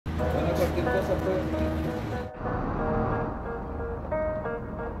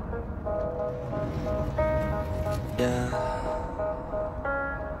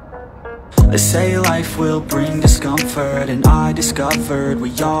They say life will bring discomfort, and I discovered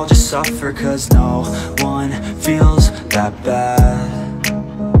we all just suffer, 'cause no one feels that bad.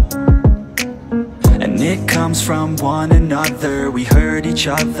 And it comes from one another. We hurt each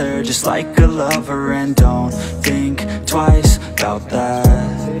other just like a lover, and don't think twice about that.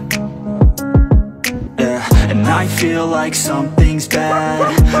 Yeah, and I feel like something's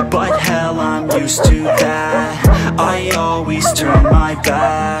bad, but hell, I'm used to that. I always turn my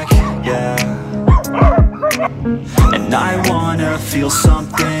back, yeah. And I wanna feel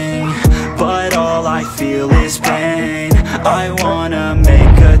something, but all I feel is pain. I wanna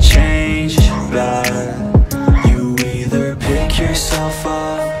make a change, but you either pick yourself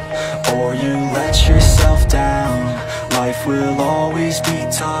up or you let yourself down. Life will always be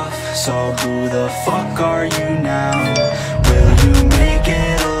tough, so who the fuck are you now? Will you make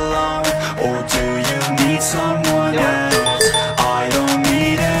it alone, or do you need someone else? I don't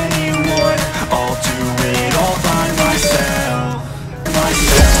need anyone, I'll do it all by myself.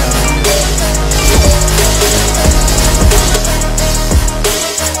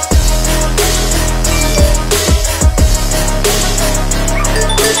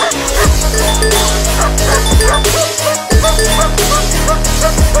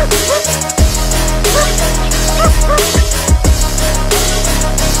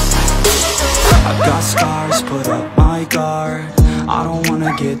 I've got scars, put up my guard. I don't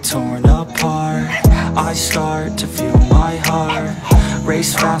wanna get torn apart. I start to feel my heart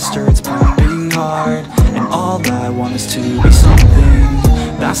race faster, it's pumping hard. And all I want is to be something.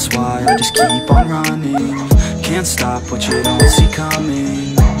 That's why I just keep on running. Can't stop what you don't see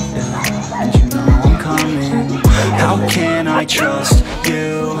coming, yeah, and you know I'm coming. How can I trust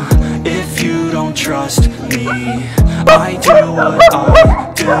you if you don't trust me? I do what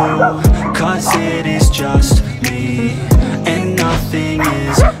I do, 'cause it is just me, and nothing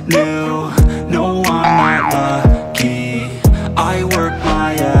is new. No, I'm not lucky. I work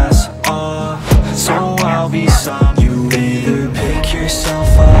my ass off, so I'll be some. You either pick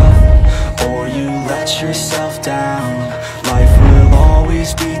yourself up or you let yourself down. Life will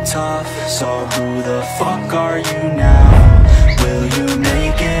always be tough, so who the fuck are you now? Will you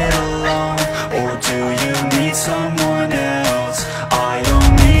make it alone, or do you need someone else? I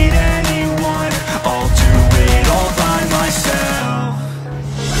don't need anyone, I'll do it all by myself.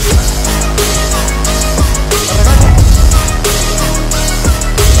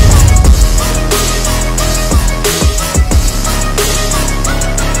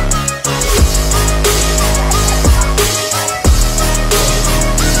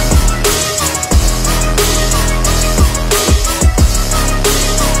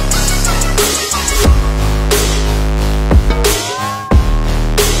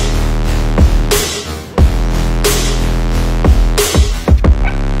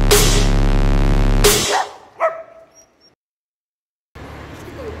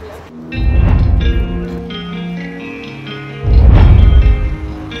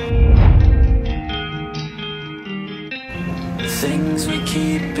 Things we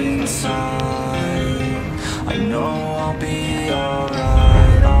keep inside, I know I'll be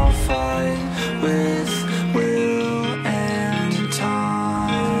alright. I'll fight with will and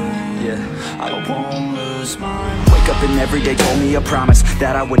time. Yeah, I won't lose mine. Wake up and every day told me a promise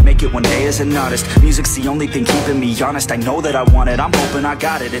that I would make it one day as an artist. Music's the only thing keeping me honest. I know that I want it, I'm hoping I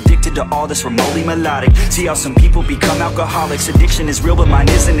got it. Addicted to all this remotely melodic. See how some people become alcoholics. Addiction is real but mine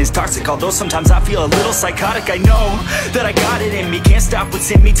isn't as toxic. Although sometimes I feel a little psychotic. I know that I got it in me, can't stop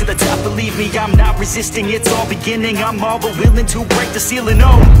what's in me to the top. Believe me, I'm not resisting, it's all beginning. I'm all but willing to break the ceiling.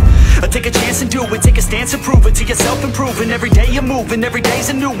 Oh, take a chance and do it, take a stance and prove it to yourself, improving. Every day you're moving, every day's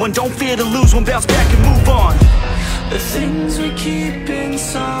a new one. Don't fear to lose one, bounce back and move on. The things we keep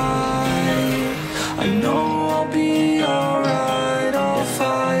inside, I know I'll be alright. I'll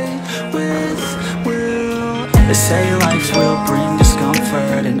fight with will. They say life will bring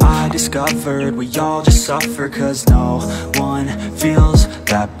discomfort, and I discovered we all just suffer, 'cause no one feels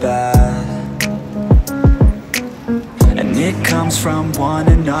that bad. And it comes from one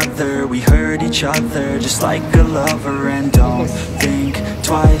another. We hurt each other just like a lover, and don't think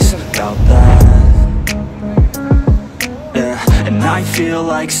twice about that. Yeah, and I feel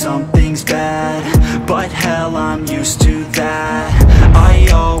like something's bad, but hell, I'm used to that. I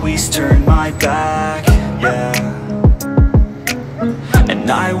always turn my back, yeah. And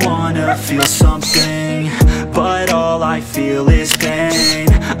I wanna feel something, but all I feel is pain.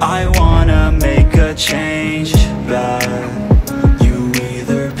 I wanna make a change, but you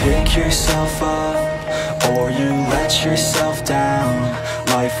either pick yourself yourself up, or you let yourself down.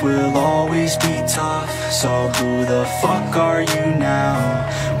 Life will always be tough, so who the fuck are you now?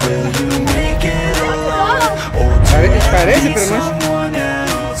 Will you make it alone, or do you need someone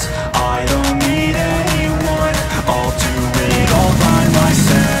else? I don't need anyone, I'll do it all by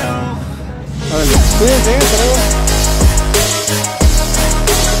myself. Cuídense, hasta luego.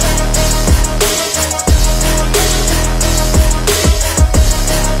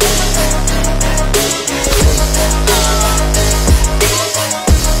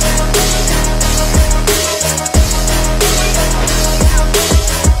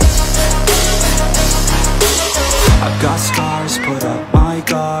 Got scars, put up my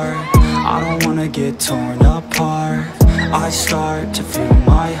guard. I don't wanna get torn apart. I start to feel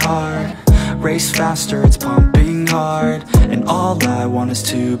my heart race faster, it's pumping hard. And all I want is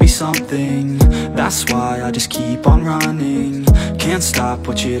to be something. That's why I just keep on running. Can't stop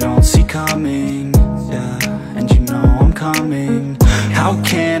what you don't see coming. Yeah, and you know I'm coming. How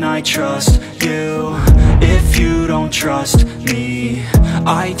can I trust you if you don't trust me?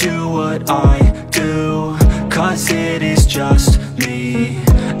 I do what I do, 'cause it is just me,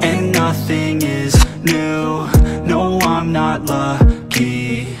 and nothing is new. No, I'm not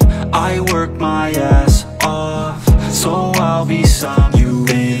lucky. I work my ass off, so I'll be some. You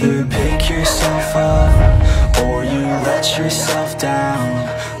either pick yourself up, or you let yourself down.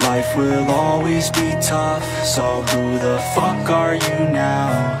 Life will always be tough, so who the fuck are you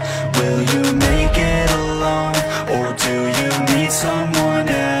now? Will you make it alone, or do you need someone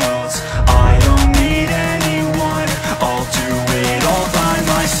else? I don't need anyone, I'll do it all by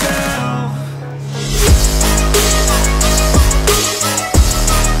myself.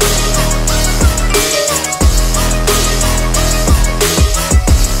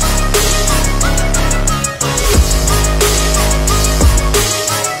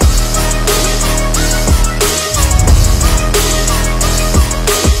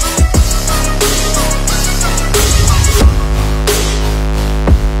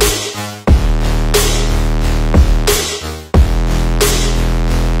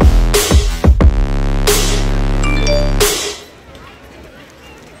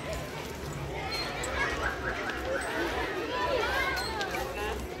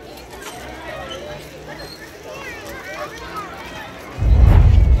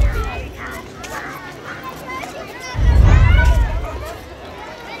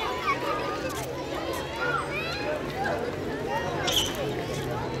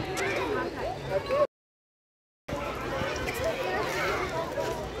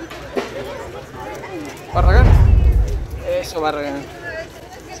 Barragán. Eso, Barragán.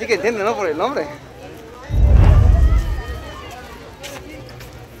 Sí que entiende, ¿no? Por el nombre.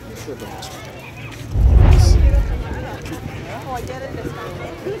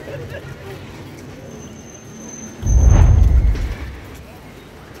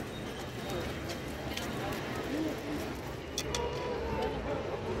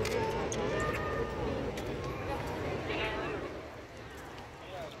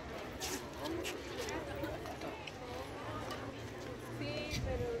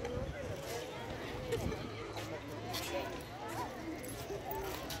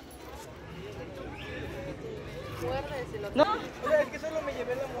 No, es que solo me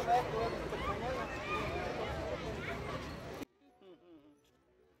llevé la moneda toda esta mañana.